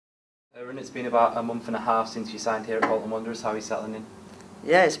ERHUN, it's been about a month and a half since you signed here at Bolton Wanderers. How are you settling in?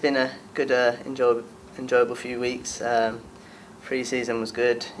 Yeah, it's been a good, enjoyable few weeks. Pre-season was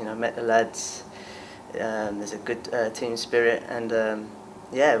good. You know, met the lads. There's a good team spirit, and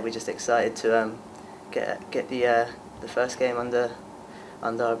yeah, we're just excited to get the first game under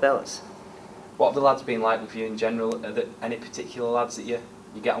our belts. What have the lads been like with you in general? Are there any particular lads that you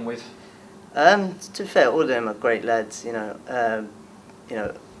get on with? To be fair, all of them are great lads.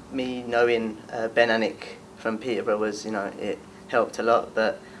 Me knowing Ben Annick from Peterborough was, it helped a lot.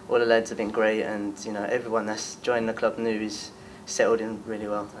 But all the lads have been great, and everyone that's joined the club new is settled in really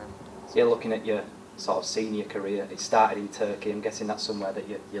well. So you're looking at your sort of senior career. It started in Turkey. I'm guessing that's somewhere that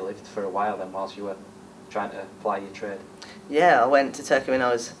you lived for a while then, whilst you were trying to apply your trade. Yeah, I went to Turkey when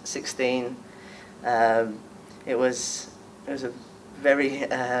I was 16. It was a very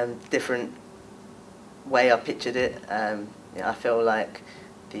different way I pictured it. I feel like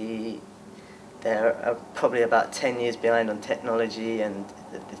they're probably about 10 years behind on technology and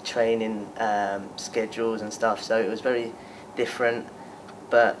the training schedules and stuff, so it was very different,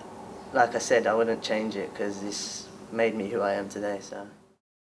 but like I said, I wouldn't change it because this made me who I am today. So.